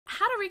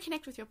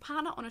reconnect with your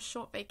partner on a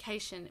short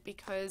vacation,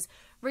 because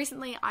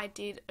recently I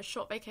did a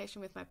short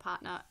vacation with my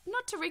partner,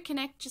 not to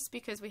reconnect, just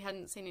because we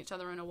hadn't seen each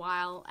other in a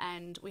while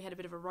and we had a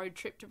bit of a road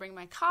trip to bring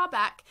my car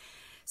back.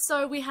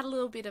 So we had a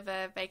little bit of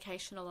a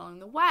vacation along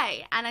the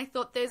way, and I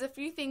thought there's a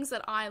few things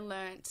that I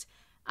learnt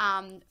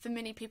for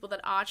many people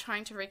that are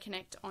trying to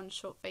reconnect on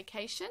short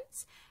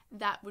vacations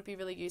that would be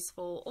really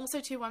useful. Also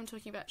too, why I'm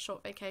talking about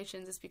short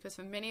vacations is because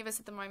for many of us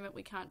at the moment,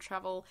 we can't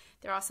travel.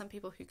 There are some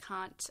people who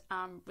can't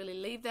really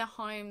leave their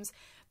homes,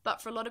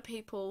 but for a lot of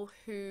people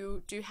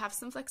who do have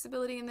some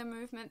flexibility in their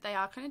movement, they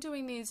are kind of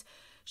doing these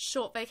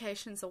short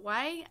vacations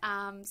away.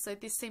 So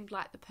this seemed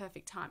like the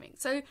perfect timing.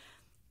 So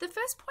the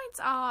first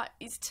points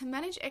is to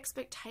manage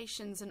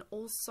expectations and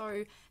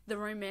also the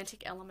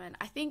romantic element.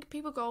 I think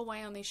people go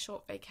away on these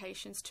short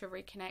vacations to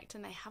reconnect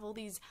and they have all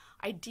these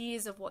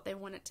ideas of what they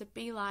want it to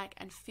be like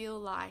and feel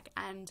like,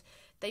 and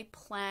they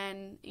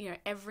plan,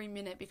 every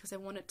minute because they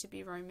want it to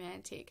be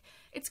romantic.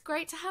 It's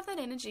great to have that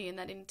energy and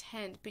that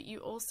intent, but you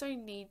also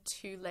need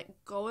to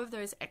let go of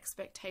those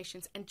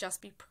expectations and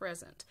just be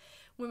present.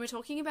 When we're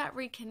talking about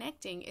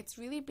reconnecting, it's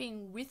really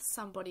being with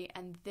somebody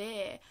and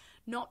there,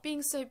 not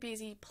being so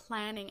busy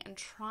planning and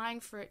trying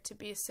for it to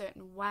be a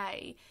certain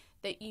way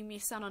that you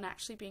miss out on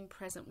actually being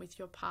present with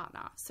your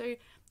partner. So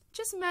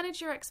just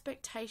manage your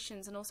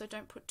expectations and also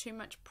don't put too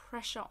much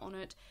pressure on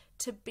it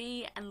to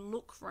be and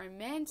look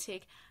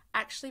romantic.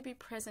 Actually be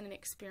present and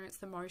experience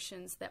the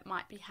emotions that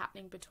might be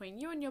happening between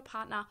you and your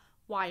partner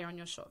while you're on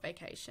your short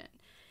vacation.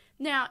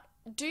 Now,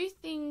 do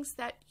things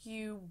that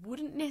you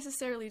wouldn't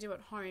necessarily do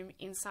at home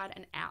inside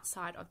and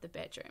outside of the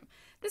bedroom.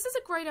 This is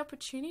a great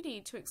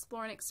opportunity to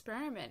explore and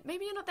experiment.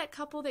 Maybe you're not that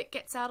couple that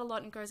gets out a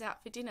lot and goes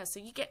out for dinner, so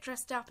you get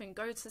dressed up and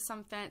go to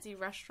some fancy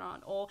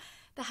restaurant, or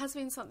there has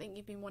been something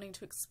you've been wanting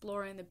to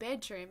explore in the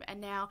bedroom and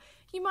now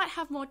you might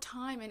have more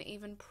time and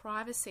even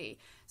privacy.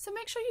 So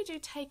make sure you do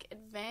take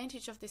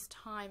advantage of this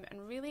time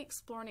and really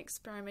explore and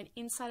experiment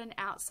inside and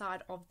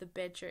outside of the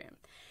bedroom.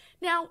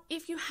 Now,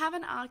 if you have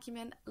an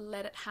argument,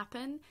 let it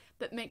happen,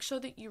 but make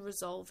sure that you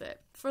resolve it.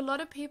 For a lot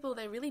of people,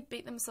 they really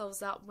beat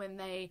themselves up when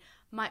they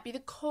might be the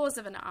cause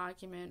of an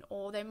argument,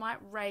 or they might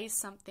raise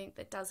something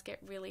that does get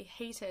really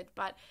heated.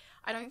 But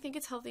I don't think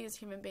it's healthy as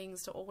human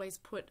beings to always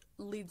put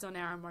lids on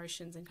our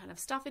emotions and kind of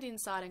stuff it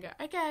inside and go,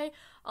 okay,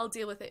 I'll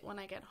deal with it when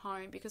I get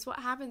home. Because what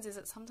happens is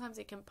that sometimes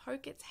it can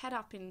poke its head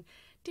up in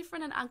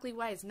different and ugly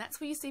ways. And that's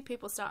where you see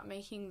people start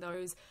making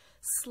those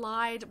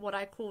slide, what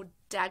I call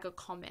dagger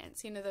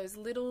comments, those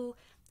little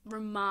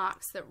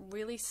remarks that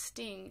really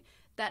sting,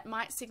 that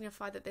might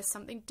signify that there's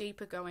something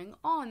deeper going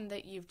on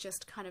that you've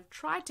just kind of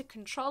tried to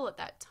control at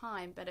that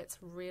time, but it's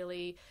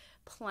really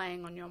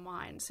playing on your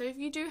mind. So if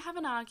you do have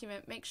an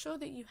argument, make sure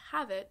that you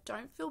have it.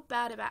 Don't feel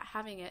bad about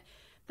having it,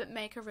 but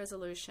make a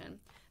resolution.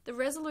 The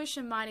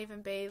resolution might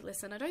even be,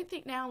 listen, I don't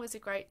think now is a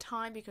great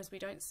time because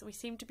we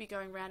seem to be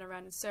going round and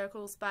round in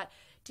circles, but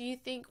do you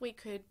think we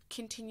could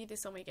continue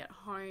this when we get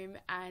home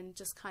and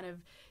just kind of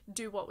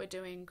do what we're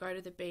doing, go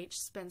to the beach,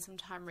 spend some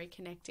time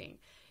reconnecting?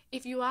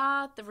 If you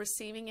are the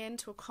receiving end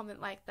to a comment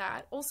like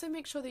that, also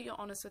make sure that you're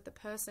honest with the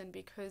person,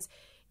 because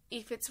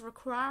if it's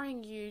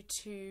requiring you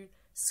to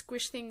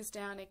squish things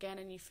down again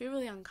and you feel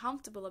really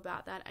uncomfortable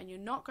about that and you're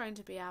not going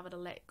to be able to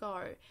let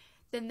go,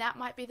 then that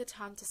might be the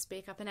time to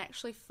speak up and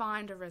actually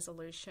find a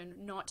resolution,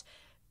 not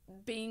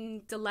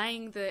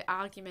delaying the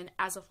argument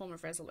as a form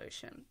of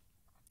resolution.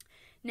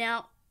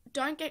 Now,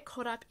 don't get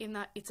caught up in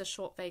that it's a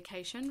short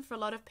vacation. For a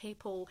lot of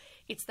people,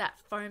 it's that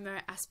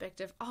FOMO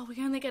aspect of, oh,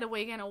 we only get a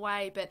weekend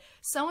away, but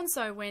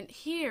so-and-so went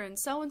here and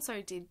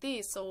so-and-so did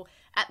this. Or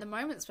at the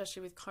moment,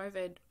 especially with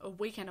COVID, a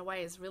weekend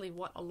away is really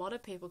what a lot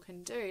of people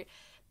can do.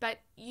 But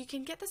you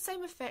can get the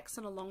same effects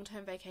on a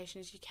long-term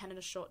vacation as you can in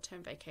a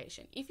short-term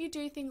vacation. If you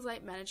do things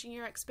like managing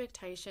your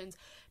expectations,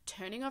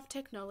 turning off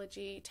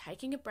technology,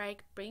 taking a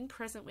break, being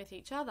present with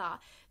each other,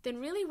 then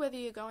really whether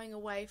you're going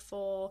away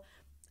for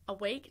a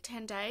week,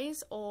 10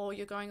 days, or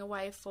you're going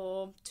away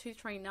for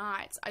 2-3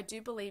 nights, I do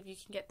believe you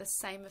can get the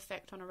same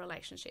effect on a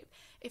relationship.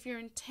 If your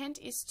intent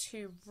is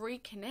to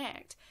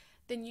reconnect,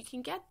 then you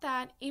can get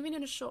that even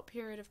in a short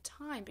period of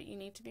time, but you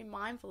need to be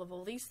mindful of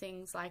all these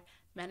things like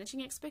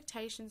managing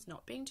expectations,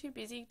 not being too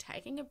busy,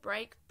 taking a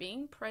break,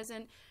 being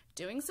present,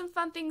 doing some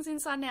fun things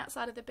inside and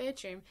outside of the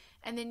bedroom,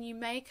 and then you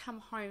may come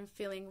home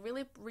feeling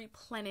really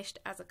replenished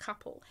as a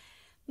couple.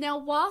 Now,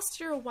 whilst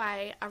you're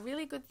away, a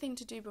really good thing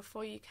to do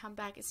before you come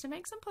back is to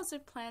make some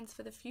positive plans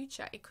for the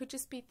future. It could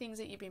just be things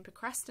that you've been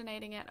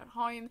procrastinating at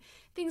home,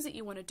 things that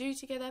you want to do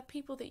together,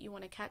 people that you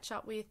want to catch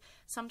up with.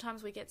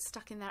 Sometimes we get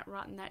stuck in that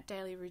rut and that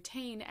daily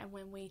routine, and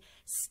when we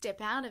step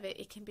out of it,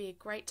 it can be a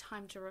great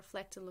time to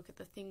reflect and look at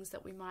the things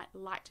that we might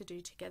like to do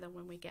together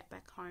when we get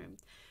back home.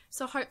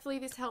 So hopefully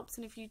this helps,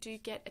 and if you do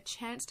get a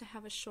chance to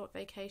have a short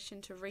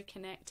vacation to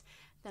reconnect,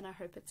 then I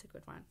hope it's a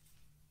good one.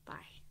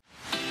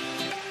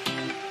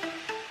 Bye.